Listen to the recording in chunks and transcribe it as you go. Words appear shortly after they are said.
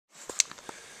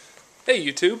Hey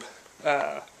YouTube,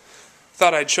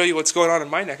 thought I'd show you what's going on in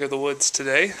my neck of the woods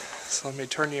today. So let me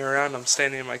turn you around. I'm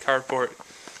standing in my carport.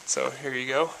 So here you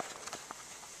go.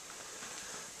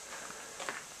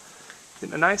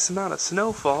 Getting a nice amount of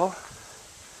snowfall.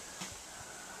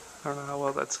 I don't know how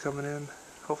well that's coming in.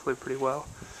 Hopefully pretty well.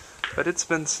 But it's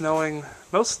been snowing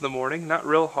most of the morning, not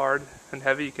real hard and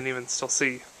heavy. You can even still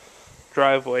see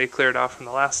driveway cleared off from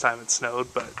the last time it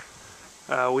snowed, but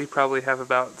we probably have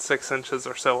about 6 inches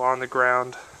or so on the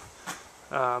ground,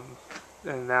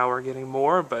 and now we're getting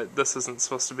more, but this isn't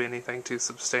supposed to be anything too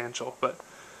substantial. But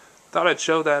thought I'd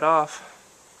show that off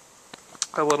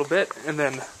a little bit, and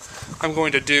then I'm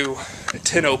going to do a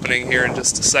tin opening here in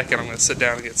just a second. I'm going to sit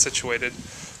down and get situated,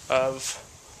 of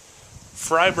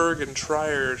Fribourg and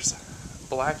Treyer's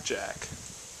Blackjack.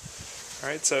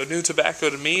 Alright, so new tobacco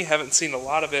to me. Haven't seen a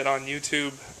lot of it on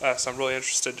YouTube, so I'm really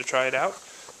interested to try it out.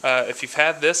 If you've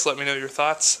had this, let me know your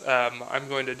thoughts. I'm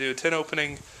going to do a tin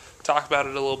opening, talk about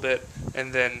it a little bit,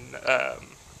 and then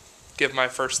give my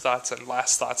first thoughts and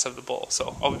last thoughts of the bowl.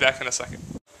 So I'll be back in a second.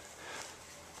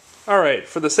 Alright,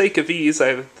 for the sake of ease, I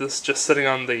have this just sitting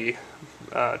on the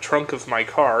trunk of my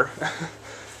car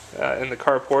in the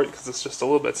carport because it's just a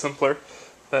little bit simpler.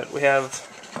 But we have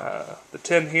the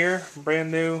tin here,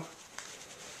 brand new,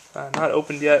 not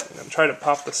opened yet. I'm going to try to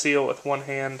pop the seal with one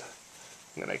hand.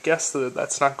 I'm going to guess that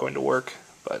that's not going to work,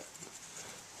 but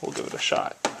we'll give it a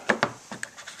shot.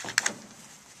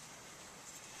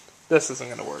 This isn't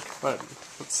going to work, but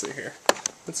let's see here.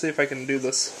 Let's see if I can do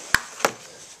this,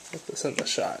 get this in the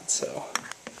shot. So,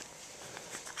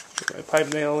 get my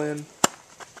pipe nail in.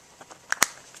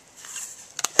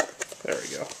 There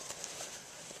we go.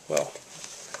 Well,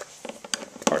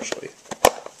 partially.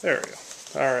 There we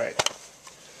go. Alright.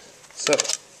 So,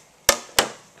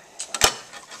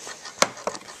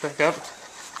 back up.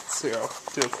 Let's see, I'll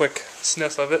do a quick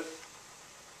sniff of it.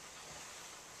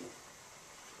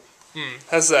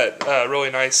 Has that really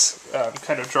nice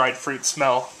kind of dried fruit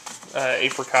smell,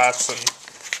 apricots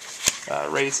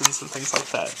and raisins and things like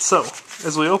that. So,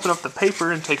 as we open up the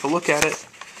paper and take a look at it,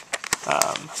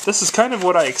 this is kind of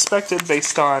what I expected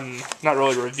based on, not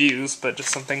really reviews, but just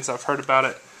some things I've heard about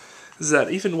it, is that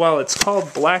even while it's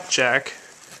called Blackjack,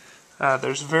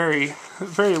 there's very,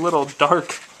 very little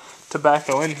dark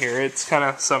tobacco in here. It's kind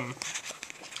of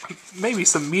maybe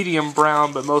some medium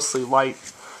brown, but mostly light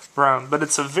brown. But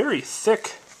it's a very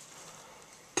thick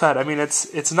cut. I mean,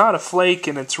 it's not a flake,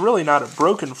 and it's really not a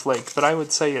broken flake. But I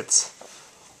would say it's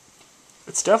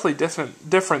definitely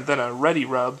different than a ready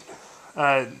rub.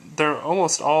 They're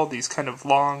almost all these kind of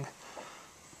long.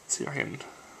 Let's see if I can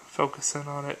focus in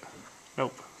on it.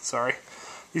 Nope, sorry.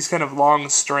 These kind of long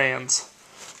strands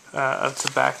of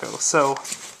tobacco. So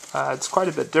it's quite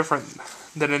a bit different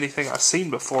than anything I've seen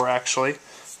before, actually.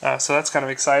 So that's kind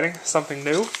of exciting, something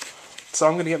new. So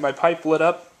I'm going to get my pipe lit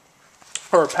up,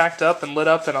 or packed up and lit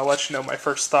up, and I'll let you know my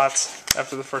first thoughts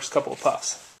after the first couple of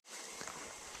puffs.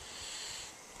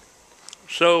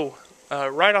 So,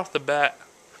 right off the bat,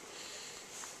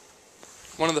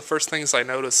 one of the first things I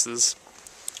noticed is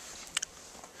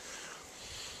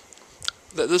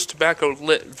that this tobacco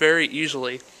lit very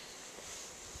easily.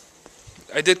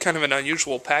 I did kind of an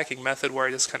unusual packing method where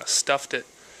I just kind of stuffed it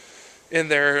in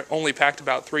there, only packed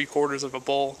about 3/4 of a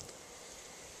bowl.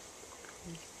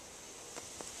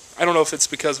 I don't know if it's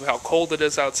because of how cold it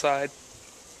is outside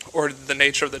or the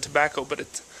nature of the tobacco, but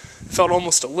it felt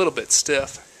almost a little bit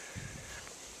stiff.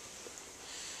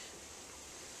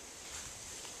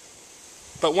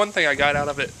 But one thing I got out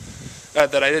of it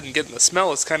that I didn't get in the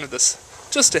smell is kind of this,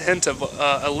 just a hint of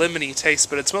a lemony taste,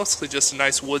 but it's mostly just a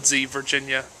nice woodsy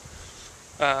Virginia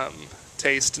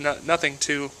taste, nothing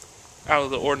too out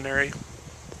of the ordinary.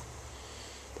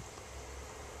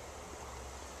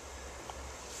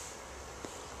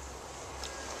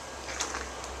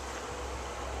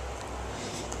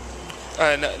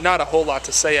 Not a whole lot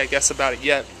to say, I guess, about it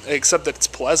yet, except that it's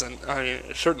pleasant. I mean,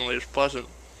 it certainly is pleasant.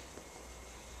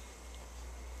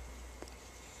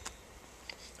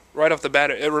 Right off the bat,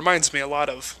 it reminds me a lot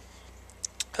of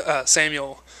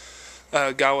Samuel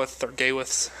Gawith, or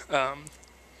Gawith's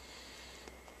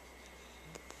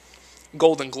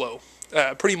Golden Glow.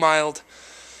 Pretty mild,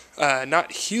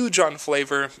 not huge on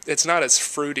flavor. It's not as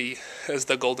fruity as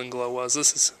the Golden Glow was.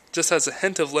 This just has a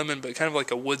hint of lemon, but kind of like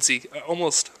a woodsy,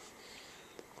 almost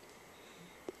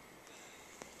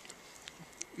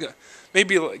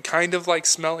maybe kind of like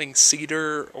smelling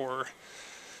cedar or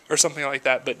something like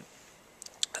that, but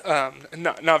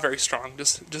not very strong,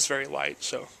 just very light.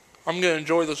 So I'm gonna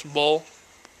enjoy this bowl,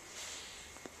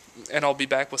 and I'll be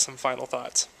back with some final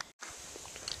thoughts.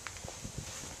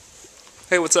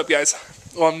 Hey, what's up, guys?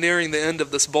 Well, I'm nearing the end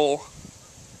of this bowl,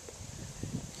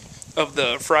 of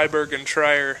the Fribourg and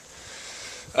Treyer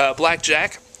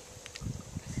Blackjack.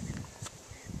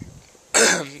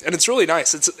 And it's really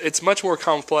nice. It's much more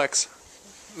complex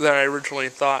than I originally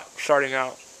thought starting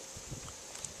out.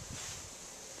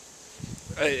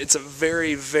 It's a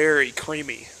very, very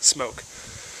creamy smoke.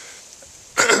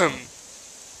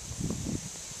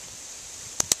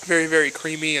 Very, very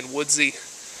creamy and woodsy.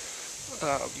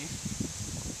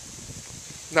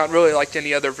 Not really like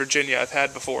any other Virginia I've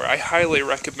had before. I highly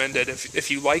recommend it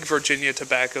if you like Virginia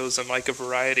tobaccos and like a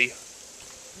variety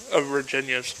of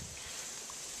Virginias.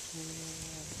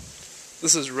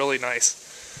 This is really nice.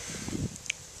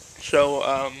 So,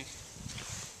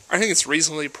 I think it's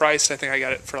reasonably priced. I think I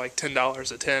got it for like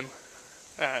 $10 a tin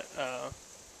at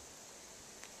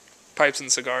Pipes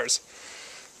and Cigars.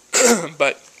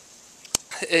 But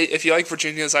if you like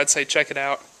Virginias, I'd say check it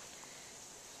out.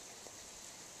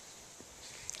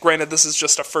 Granted, this is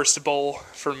just a first bowl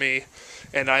for me,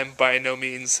 and I'm by no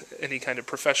means any kind of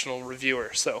professional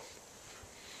reviewer, so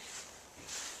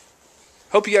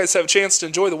hope you guys have a chance to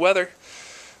enjoy the weather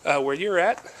where you're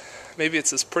at. Maybe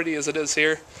it's as pretty as it is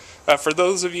here. For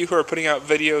those of you who are putting out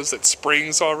videos that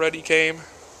spring's already came,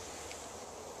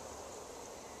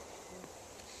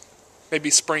 maybe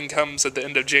spring comes at the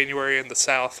end of January in the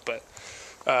south, but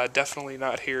definitely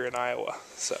not here in Iowa.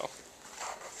 So,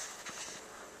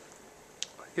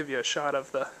 I'll give you a shot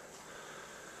of the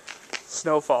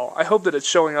snowfall. I hope that it's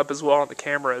showing up as well on the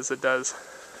camera as it does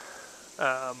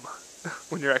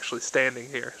when you're actually standing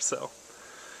here. So,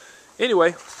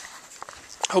 anyway,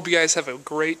 hope you guys have a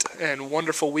great and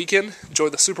wonderful weekend. Enjoy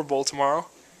the Super Bowl tomorrow.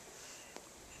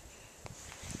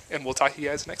 And we'll talk to you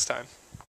guys next time.